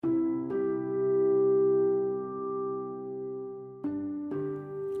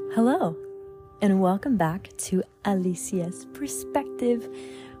Hello, and welcome back to Alicia's Perspective,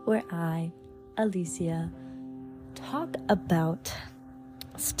 where I, Alicia, talk about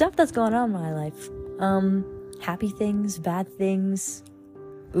stuff that's going on in my life. Happy things, bad things,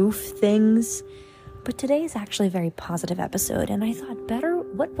 oof things. But today is actually a very positive episode, and I thought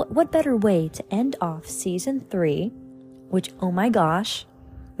what better way to end off season 3, which, oh my gosh,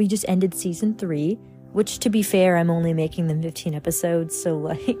 we just ended season 3, which, to be fair, I'm only making them 15 episodes, so,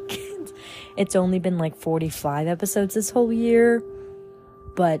 like, it's only been, 45 episodes this whole year,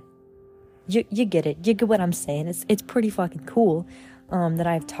 but you get it. You get what I'm saying. It's pretty fucking cool, that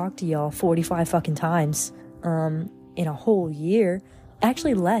I've talked to y'all 45 fucking times, in a whole year.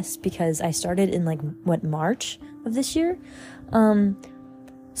 Actually less, because I started in, March of this year.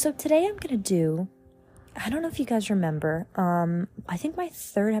 So today I'm gonna do, I don't know if you guys remember, I think my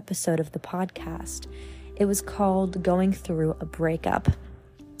 3rd episode of the podcast, it was called Going Through a Breakup.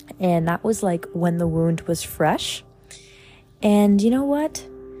 And that was when the wound was fresh. And you know what?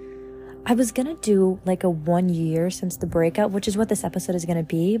 I was gonna do a 1 year since the breakup, which is what this episode is gonna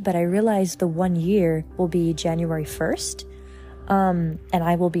be, but I realized the 1 year will be January 1st. And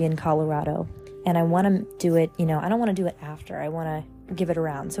I will be in Colorado. And I want to do it, I don't want to do it after. I want to give it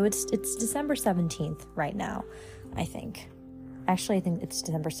around. So it's December 17th right now, I think. Actually, I think it's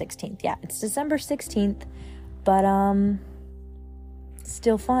December 16th. Yeah, it's December 16th, but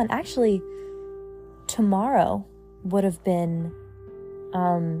still fun. Actually, tomorrow would have been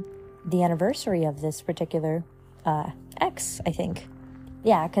the anniversary of this particular ex, I think.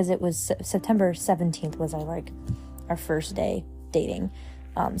 Yeah, because it was September 17th was our first day dating.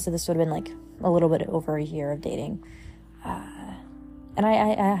 So this would have been a little bit over a year of dating. And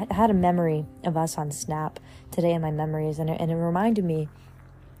I had a memory of us on Snap today in my memories, and it reminded me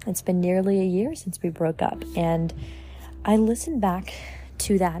it's been nearly a year since we broke up. And I listened back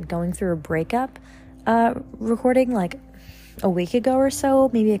to that Going Through a Breakup recording a week ago or so,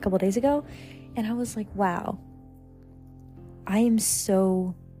 maybe a couple days ago, and I was like, wow, I am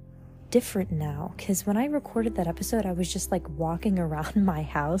so different now. Because when I recorded that episode, I was just walking around my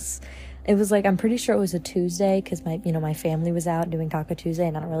house. It was I'm pretty sure it was a Tuesday, because my family was out doing Taco Tuesday,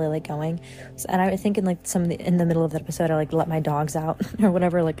 and I don't really like going. So, and I think in in the middle of that episode, I let my dogs out or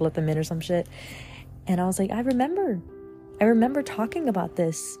whatever, let them in or some shit. And I was I remember talking about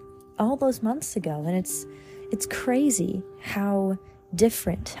this all those months ago, and it's crazy how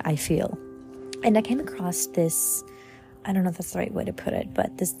different I feel. And I came across this, I don't know if that's the right way to put it,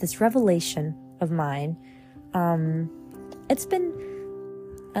 but this revelation of mine, it's been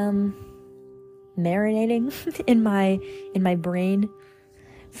marinating in my brain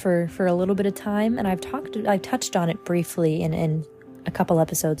for a little bit of time, and I've touched on it briefly in a couple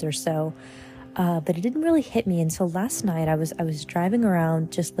episodes or so, but it didn't really hit me until last night. I was driving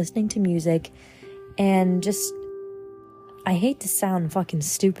around just listening to music, and just, I hate to sound fucking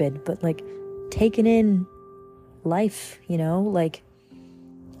stupid, but taking in life,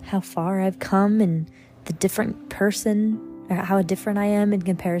 how far I've come, and the different person, or how different I am in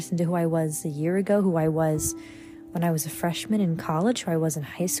comparison to who I was a year ago, who I was when I was a freshman in college, who I was in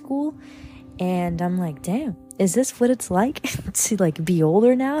high school. And I'm damn, is this what it's like to be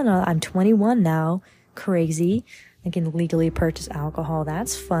older now? And I'm 21 now. Crazy. I can legally purchase alcohol.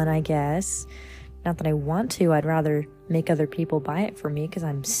 That's fun, I guess. Not that I want to. I'd rather make other people buy it for me because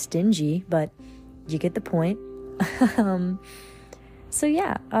I'm stingy, but you get the point. So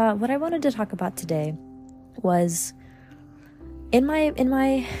yeah, what I wanted to talk about today was in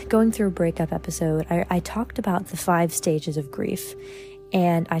my Going Through a Breakup episode, I talked about the 5 stages of grief,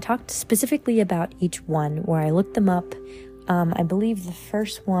 and I talked specifically about each one, where I looked them up. I believe the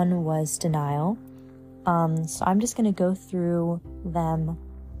first one was denial. So I'm just going to go through them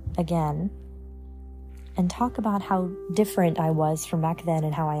again and talk about how different I was from back then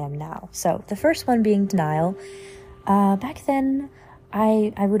and how I am now. So the first one being denial. Back then,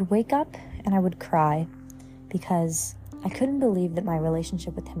 I would wake up and I would cry because I couldn't believe that my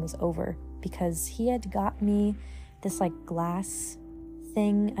relationship with him was over, because he had got me this glass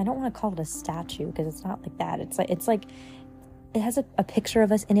thing. I don't want to call it a statue because it's not like that. It's like it has a picture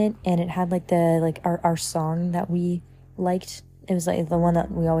of us in it, and it had our song that we liked. It was the one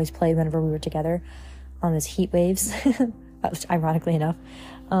that we always played whenever we were together, on his Heat Waves. Ironically enough,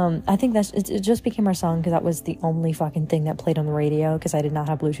 I think it just became our song because that was the only fucking thing that played on the radio, because I did not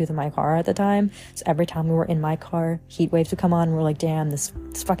have Bluetooth in my car at the time. So every time we were in my car, Heat Waves would come on, and we're damn, this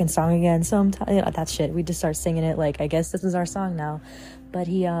fucking song again. That shit, we just start singing it I guess this is our song now. But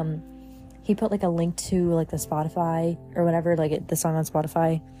he put a link to the Spotify or whatever, the song on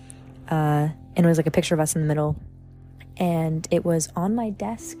Spotify, and it was a picture of us in the middle. and it was on my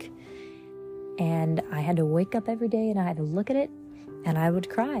desk, and I had to wake up every day and I had to look at it, and I would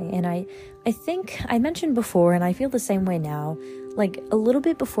cry. And I think I mentioned before, and I feel the same way now, like a little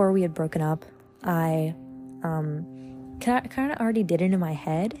bit before we had broken up, I kind of already did it in my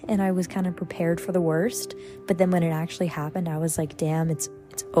head, and I was kind of prepared for the worst. But then when it actually happened, I was like, damn, it's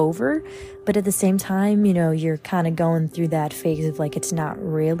over. But at the same time, you know, you're kind of going through that phase of like, it's not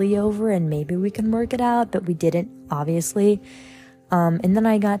really over and maybe we can work it out, but we didn't, obviously. And then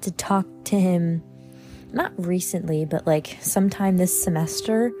I got to talk to him, not recently, but like sometime this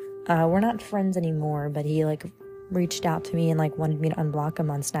semester. We're not friends anymore, but he like reached out to me and like wanted me to unblock him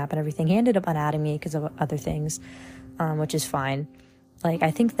on Snap and everything. He ended up unadding me because of other things, which is fine. Like,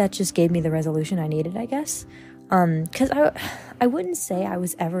 I think that just gave me the resolution I needed, I guess. Because I wouldn't say I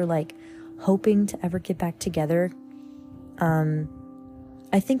was ever like hoping to ever get back together.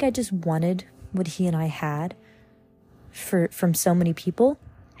 I think I just wanted what he and I had from so many people,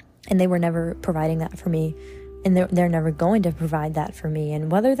 and they were never providing that for me, and they're never going to provide that for me.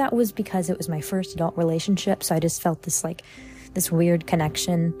 And whether that was because it was my first adult relationship, so I just felt this weird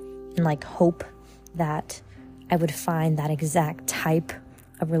connection and like hope that I would find that exact type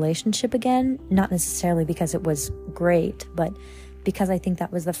of relationship again, not necessarily because it was great, but because I think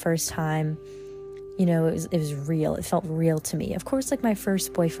that was the first time, you know, it was real. It felt real to me. Of course, like my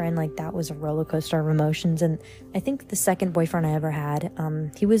first boyfriend, like that was a roller coaster of emotions. And I think the second boyfriend I ever had,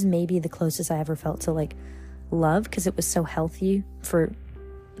 he was maybe the closest I ever felt to like love, because it was so healthy for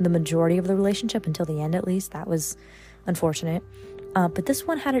the majority of the relationship until the end, at least. That was unfortunate. But this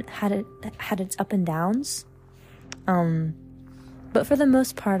one had its up and downs. But for the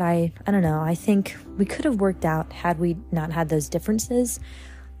most part, I don't know, I think we could have worked out had we not had those differences.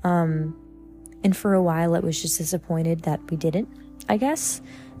 And for a while, it was just disappointed that we didn't, I guess.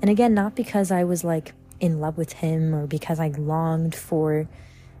 And again, not because I was like in love with him or because I longed for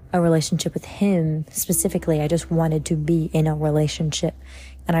a relationship with him specifically. I just wanted to be in a relationship,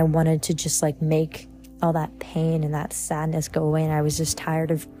 and I wanted to just like make all that pain and that sadness go away. And I was just tired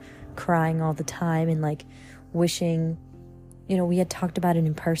of crying all the time and like wishing, you know, we had talked about it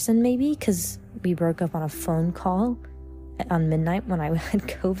in person maybe, because we broke up on a phone call on midnight when I had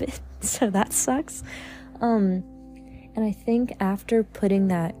COVID. So that sucks. And I think after putting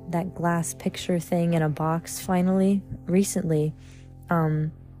that glass picture thing in a box finally recently,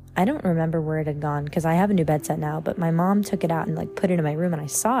 I don't remember where it had gone because I have a new bed set now, but my mom took it out and like put it in my room, and I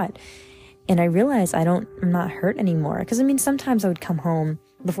saw it and I realized I'm not hurt anymore. Because I mean, sometimes I would come home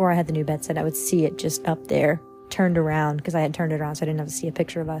before I had the new bed set, I would see it just up there, turned around, because I had turned it around so I didn't have to see a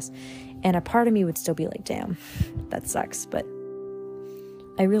picture of us. And a part of me would still be like, damn, that sucks. But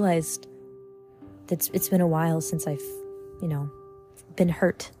I realized that it's been a while since I've, you know, been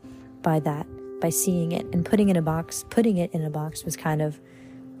hurt by that, by seeing it and putting it in a box. Putting it in a box was kind of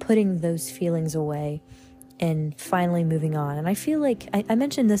putting those feelings away and finally moving on. And I feel like I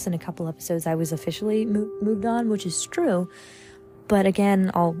mentioned this in a couple episodes. I was officially moved on, which is true. But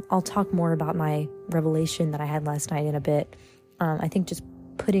again, I'll talk more about my revelation that I had last night in a bit. I think just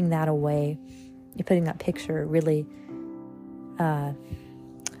putting that away, putting that picture really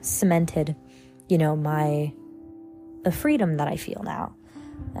cemented, you know, the freedom that I feel now.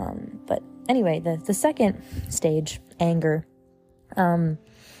 But anyway, the second stage, anger.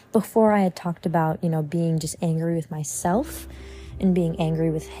 Before I had talked about, you know, being just angry with myself and being angry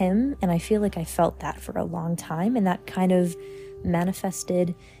with him. And I feel like I felt that for a long time. And that kind of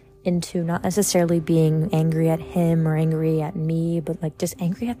manifested into not necessarily being angry at him or angry at me, but like just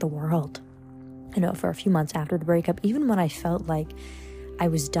angry at the world, you know, for a few months after the breakup, even when I felt like I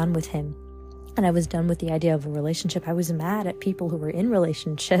was done with him and I was done with the idea of a relationship. I was mad at people who were in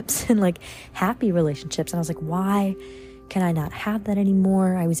relationships and like happy relationships. And I was like, why can I not have that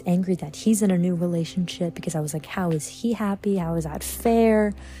anymore? I was angry that he's in a new relationship because I was like, how is he happy? How is that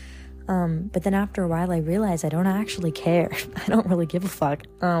fair? But then after a while, I realized I don't actually care. I don't really give a fuck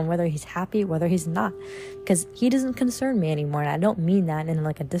whether he's happy, whether he's not, because he doesn't concern me anymore. And I don't mean that in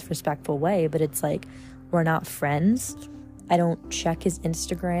like a disrespectful way, but it's like, we're not friends. I don't check his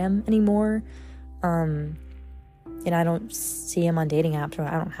Instagram anymore. And I don't see him on dating apps, or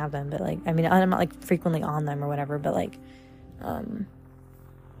I don't have them, but like, I mean, I'm not like frequently on them or whatever, but like,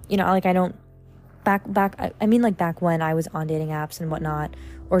 you know, like I don't I mean, like back when I was on dating apps and whatnot,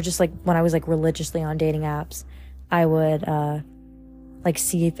 or just like when I was like religiously on dating apps, I would like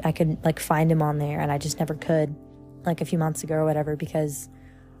see if I could like find him on there, and I just never could, like a few months ago or whatever, because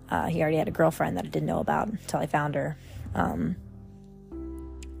he already had a girlfriend that I didn't know about until I found her.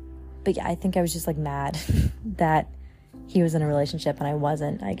 But yeah, I think I was just like mad that he was in a relationship and I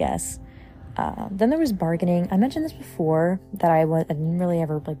wasn't, I guess. Then there was bargaining. I mentioned this before, that I didn't really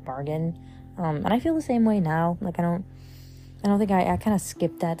ever like bargain. And I feel the same way now. Like I don't think I kind of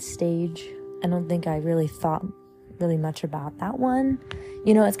skipped that stage. I don't think I really thought really much about that one.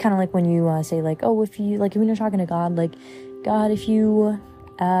 You know, it's kind of like when you say like, oh, if you, like when you're talking to God, like, God, if you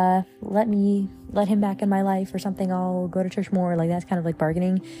let him back in my life or something, I'll go to church more. Like that's kind of like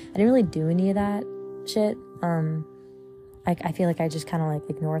bargaining. I didn't really do any of that shit. I feel like I just kind of like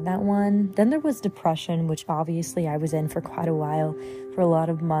ignored that one. Then there was depression, which obviously I was in for quite a while, for a lot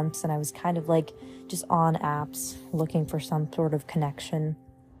of months, and I was kind of like just on apps looking for some sort of connection,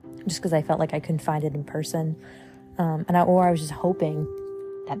 just because I felt like I couldn't find it in person. Or I was just hoping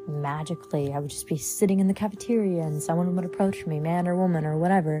that magically I would just be sitting in the cafeteria and someone would approach me, man or woman or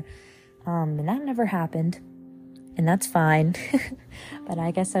whatever. And that never happened, and that's fine. But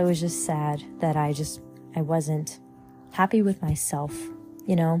I guess I was just sad that I wasn't happy with myself,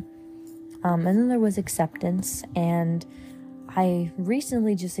 you know? And then there was acceptance, and I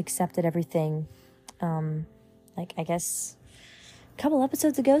recently just accepted everything, like I guess a couple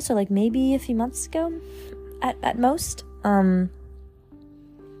episodes ago, so like maybe a few months ago at most. But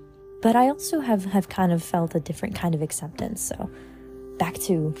I also have kind of felt a different kind of acceptance. So back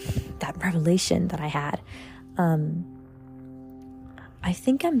to that revelation that I had. I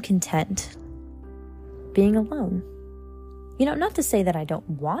think I'm content being alone. You know, not to say that I don't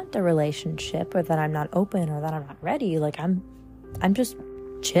want a relationship or that I'm not open or that I'm not ready. Like I'm just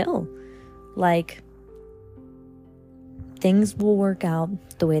chill. Like things will work out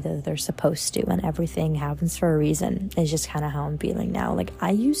the way that they're supposed to, and everything happens for a reason. It's just kind of how I'm feeling now. Like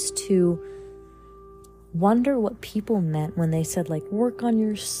I used to wonder what people meant when they said like, work on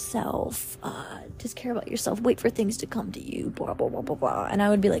yourself, just care about yourself, wait for things to come to you, blah blah blah blah blah. And I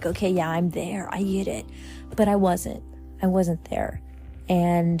would be like, okay, yeah, I'm there, I get it. But I wasn't there.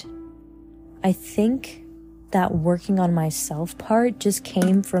 And I think that working on myself part just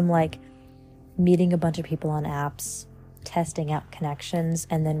came from like meeting a bunch of people on apps, testing out connections,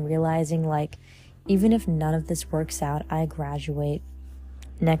 and then realizing like, even if none of this works out, I graduate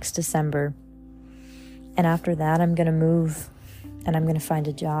next December. And after that, I'm going to move and I'm going to find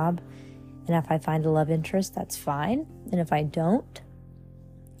a job. And if I find a love interest, that's fine. And if I don't,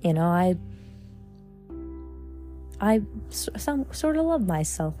 you know, I sort of love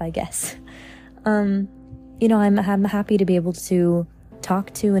myself, I guess. You know, I'm happy to be able to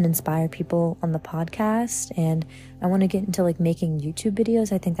talk to and inspire people on the podcast, and I want to get into like making YouTube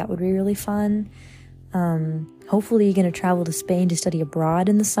videos. I think that would be really fun. Hopefully you're going to travel to Spain to study abroad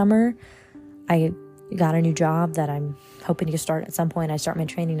in the summer. I got a new job that I'm hoping to start at some point. I start my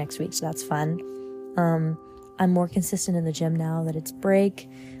training next week, so that's fun. I'm more consistent in the gym now that it's break.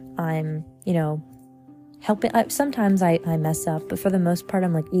 I'm, you know, helping. Sometimes I mess up, but for the most part,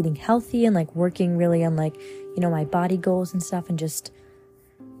 I'm like eating healthy and like working really on like, you know, my body goals and stuff, and just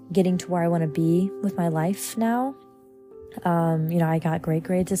getting to where I want to be with my life now. You know, I got great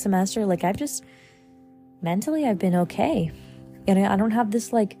grades this semester. Like mentally I've been okay. And I don't have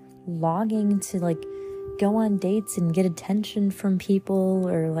this like longing to like go on dates and get attention from people,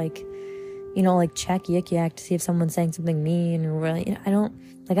 or like, you know, like check Yik Yak to see if someone's saying something mean, or really, you know,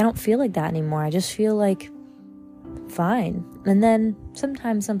 I don't feel like that anymore. I just feel like fine. And then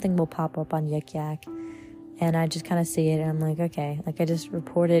sometimes something will pop up on Yik Yak, and I just kind of see it, and I'm like, okay, like I just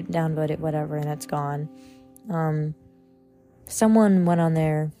report it, downvote it, whatever, and it's gone. Someone went on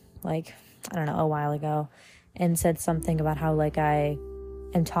there, like, I don't know, a while ago, and said something about how, like, I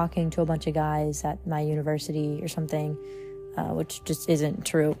am talking to a bunch of guys at my university or something, which just isn't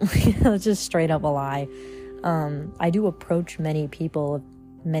true. It's just straight up a lie. I do approach many people of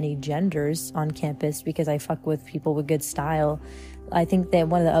many genders on campus because I fuck with people with good style. I think that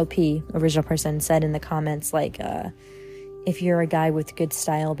one of the OP, original person, said in the comments, like, if you're a guy with good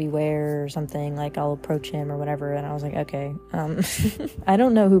style, beware, or something, like, I'll approach him or whatever. And I was like, okay. I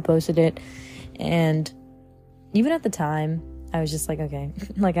don't know who posted it. And even at the time, I was just like, okay.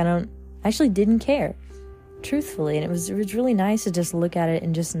 Like, I actually didn't care, truthfully. And it was really nice to just look at it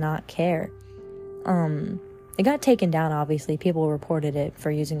and just not care. It got taken down, obviously. People reported it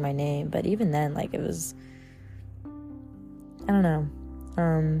for using my name. But even then, like, it was, I don't know.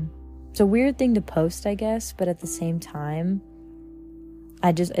 It's a weird thing to post, I guess, but at the same time,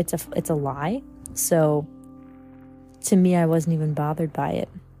 it's a lie. So to me, I wasn't even bothered by it.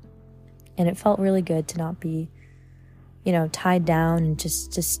 And it felt really good to not be, you know, tied down and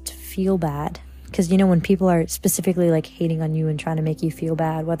just feel bad. Because, you know, when people are specifically like hating on you and trying to make you feel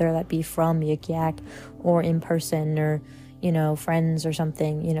bad, whether that be from Yik Yak or in person or, you know, friends or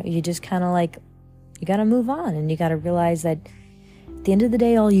something, you know, you just kind of like, you got to move on, and you got to realize that at the end of the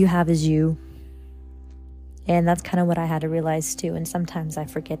day, all you have is you. And that's kind of what I had to realize too. And sometimes I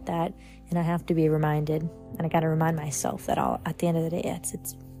forget that, and I have to be reminded, and I got to remind myself that at the end of the day,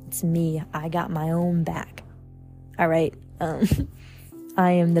 it's me. I got my own back. All right.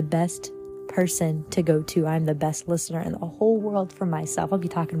 I am the best person to go to. I'm the best listener in the whole world for myself. I'll be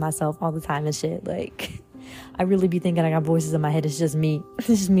talking to myself all the time and shit. Like, I really be thinking I got voices in my head. It's just me. It's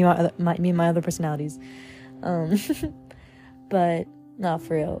just me and my other personalities. But no,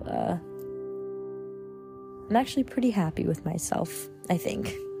 for real. I'm actually pretty happy with myself, I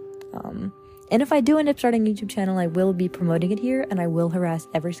think. And if I do end up starting a YouTube channel, I will be promoting it here, and I will harass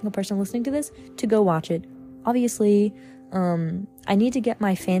every single person listening to this to go watch it. Obviously, I need to get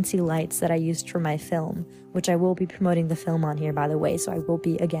my fancy lights that I used for my film, which I will be promoting the film on here, by the way, so I will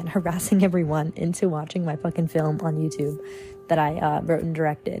be, again, harassing everyone into watching my fucking film on YouTube that I wrote and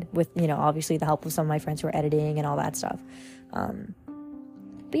directed with, obviously the help of some of my friends who are editing and all that stuff.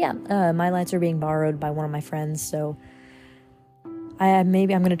 But yeah, my lights are being borrowed by one of my friends, so I'm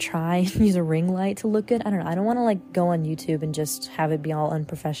going to try and use a ring light to look good. I don't know. I don't want to go on YouTube and just have it be all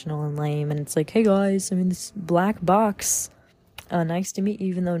unprofessional and lame. And it's like, hey guys, I'm in this black box. Nice to meet you,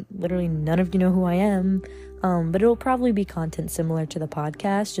 even though literally none of you know who I am. But it'll probably be content similar to the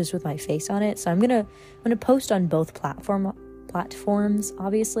podcast, just with my face on it. So I'm gonna post on both platforms,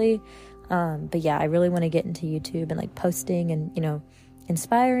 obviously. But yeah, I really want to get into YouTube and posting and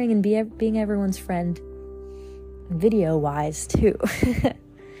inspiring and being everyone's friend. Video wise too.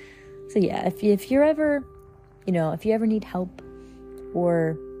 So yeah, if you ever need help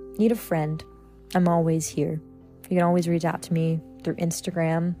or need a friend, I'm always here. You can always reach out to me through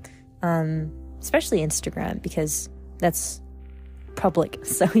Instagram, especially Instagram, because that's public,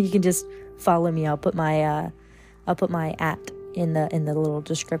 so you can just follow me. I'll put my @ in the little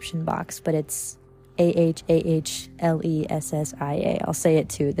description box, but it's AHAHLESSIA. I'll say it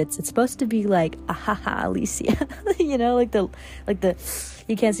too. It's supposed to be like ahaha Alicia. the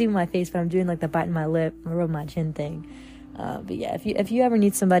you can't see my face, but I'm doing the biting my lip, rub my chin thing. But yeah, if you ever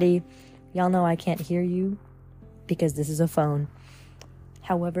need somebody, y'all know I can't hear you because this is a phone.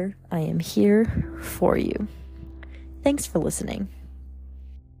 However, I am here for you. Thanks for listening.